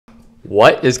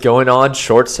What is going on,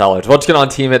 short sellers? What's going on,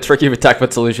 team? It's Ricky with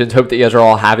TechFit Solutions. Hope that you guys are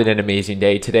all having an amazing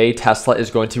day. Today, Tesla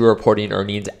is going to be reporting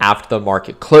earnings after the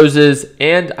market closes,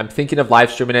 and I'm thinking of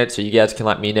live streaming it, so you guys can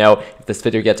let me know if this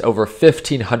video gets over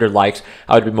 1,500 likes.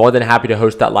 I would be more than happy to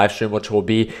host that live stream, which will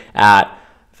be at,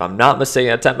 if I'm not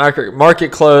mistaken, it's at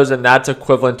market close, and that's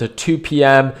equivalent to 2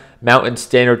 p.m. Mountain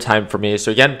Standard Time for me.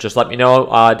 So again, just let me know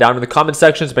down in the comment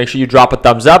sections. Make sure you drop a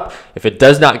thumbs up. If it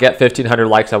does not get 1,500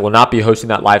 likes, I will not be hosting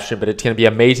that live stream, but it's going to be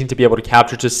amazing to be able to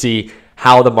capture to see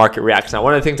how the market reacts. Now,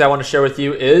 one of the things I want to share with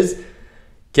you is,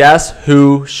 guess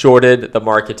who shorted the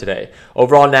market today?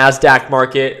 Overall NASDAQ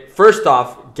market, first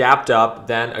off, gapped up,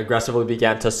 then aggressively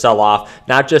began to sell off,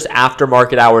 not just after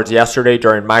market hours yesterday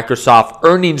during Microsoft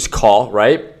earnings call,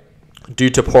 right?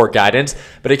 Due to poor guidance,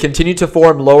 but it continued to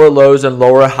form lower lows and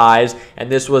lower highs, and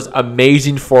this was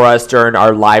amazing for us during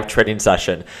our live trading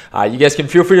session. You guys can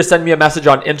feel free to send me a message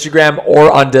on Instagram or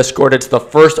on Discord. It's the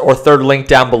first or third link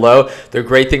down below. The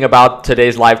great thing about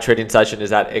today's live trading session is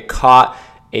that it caught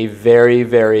a very,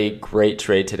 very great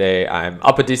trade today. I'm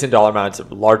up a decent dollar amount. It's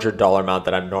a larger dollar amount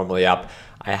than I'm normally up.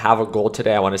 I have a goal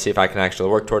today. I want to see if I can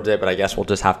actually work towards it, but I guess we'll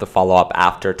just have to follow up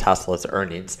after Tesla's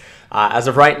earnings. As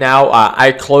of right now,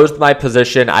 I closed my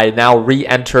position. I now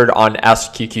re-entered on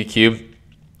SQQQ.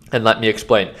 And let me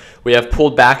explain. We have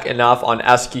pulled back enough on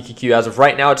SQQQ. As of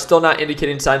right now, it's still not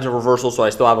indicating signs of reversal, so I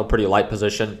still have a pretty light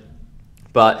position.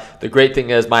 But the great thing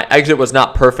is my exit was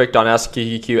not perfect on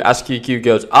SQQQ. SQQQ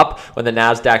goes up when the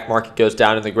NASDAQ market goes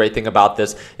down. And the great thing about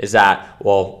this is that,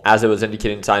 well, as it was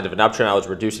indicating signs of an uptrend, I was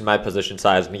reducing my position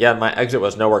size. And again, my exit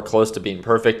was nowhere close to being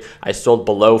perfect. I sold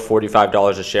below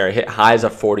 $45 a share. I hit highs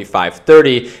of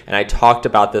 $45.30. And I talked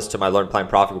about this to my Learn Plan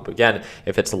Profit group. Again,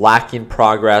 if it's lacking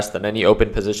progress, then any open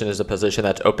position is a position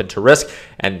that's open to risk.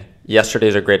 And yesterday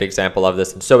is a great example of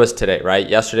this, and so is today, right?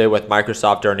 Yesterday with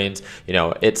Microsoft earnings,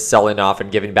 it's selling off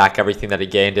and giving back everything that it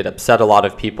gained. It upset a lot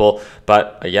of people,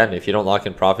 but again, if you don't lock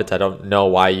in profits, I don't know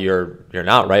why you're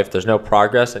not, right? If there's no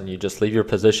progress and you just leave your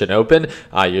position open,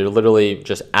 you're literally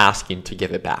just asking to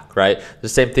give it back, right? The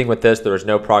same thing with this. There was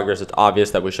no progress. It's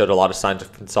obvious that we showed a lot of signs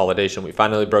of consolidation. We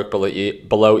finally broke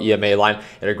below EMA line.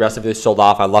 It aggressively sold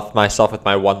off. I left myself with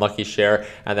my one lucky share,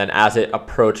 and then as it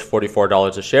approached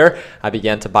 $44 a share, I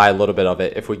began to buy a little bit of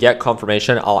it. If we get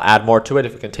confirmation, I'll add more to it.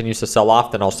 If it continues to sell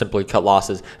off, then I'll simply cut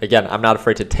losses. Again, I'm not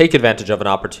afraid to take advantage of an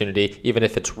opportunity, even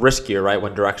if it's riskier, right?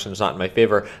 When direction is not in my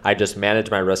favor, I just manage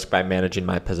my risk by managing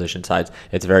my position size.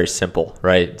 It's very simple,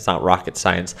 right? It's not rocket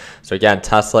science. So again,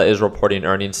 Tesla is reporting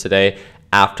earnings today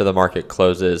after the market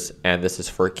closes, and this is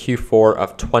for Q4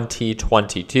 of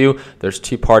 2022. There's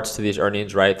two parts to these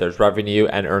earnings, right? There's revenue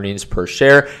and earnings per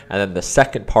share, and then the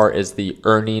second part is the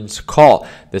earnings call.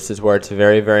 This is where it's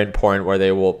very, very important, where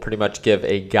they will pretty much give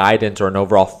a guidance or an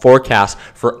overall forecast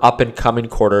for up and coming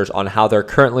quarters on how they're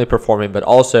currently performing, but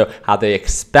also how they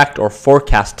expect or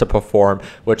forecast to perform,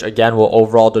 which again will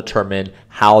overall determine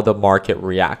how the market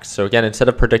reacts. So again, instead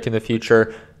of predicting the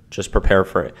future, just prepare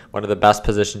for it. One of the best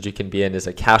positions you can be in is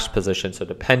a cash position. So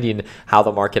depending how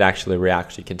the market actually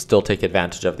reacts, you can still take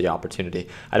advantage of the opportunity.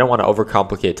 I don't want to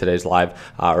overcomplicate today's live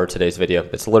or today's video.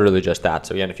 It's literally just that.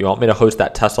 So again, if you want me to host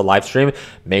that Tesla live stream,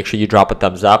 make sure you drop a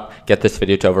thumbs up, get this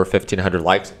video to over 1,500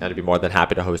 likes, and I'd be more than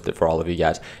happy to host it for all of you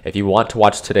guys. If you want to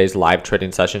watch today's live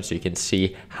trading session so you can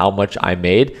see how much I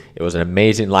made, it was an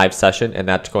amazing live session, and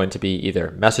that's going to be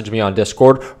either message me on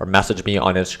Discord or message me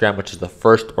on Instagram, which is the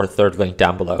first or third link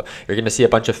down below. You're going to see a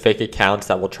bunch of fake accounts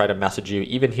that will try to message you,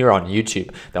 even here on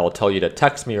YouTube, that will tell you to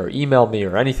text me or email me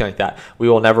or anything like that. We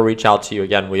will never reach out to you.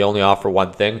 Again, we only offer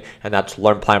one thing, and that's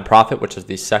Learn Plan Profit, which is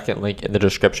the second link in the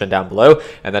description down below.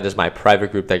 And that is my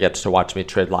private group that gets to watch me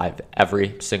trade live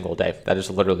every single day. That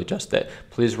is literally just it.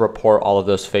 Please report all of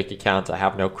those fake accounts. I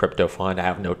have no crypto fund. I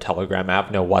have no Telegram. I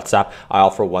have no WhatsApp. I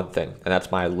offer one thing, and that's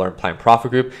my Learn Plan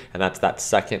Profit group. And that's that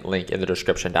second link in the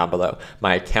description down below.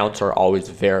 My accounts are always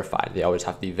verified. They always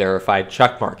have the verified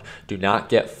check mark. Do not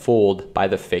get fooled by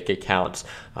the fake accounts.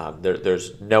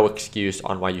 There's no excuse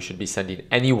on why you should be sending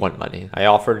anyone money. I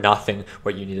offer nothing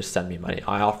where you need to send me money.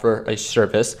 I offer a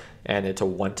service, and it's a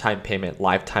one-time payment,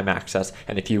 lifetime access.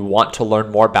 And if you want to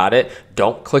learn more about it,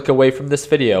 don't click away from this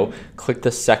video. Click the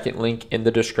second link in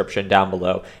the description down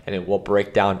below, and it will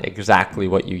break down exactly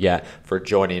what you get for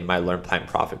joining my Learn Plan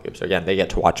Profit group. So again, they get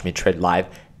to watch me trade live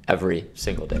every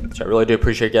single day. So I really do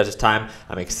appreciate you guys' time.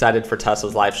 I'm excited for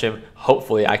Tesla's live stream.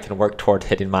 Hopefully I can work toward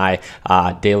hitting my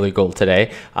daily goal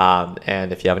today.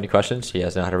 And if you have any questions, you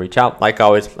guys know how to reach out. Like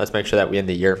always, let's make sure that we end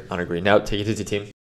the year on a green note. Take it easy, team.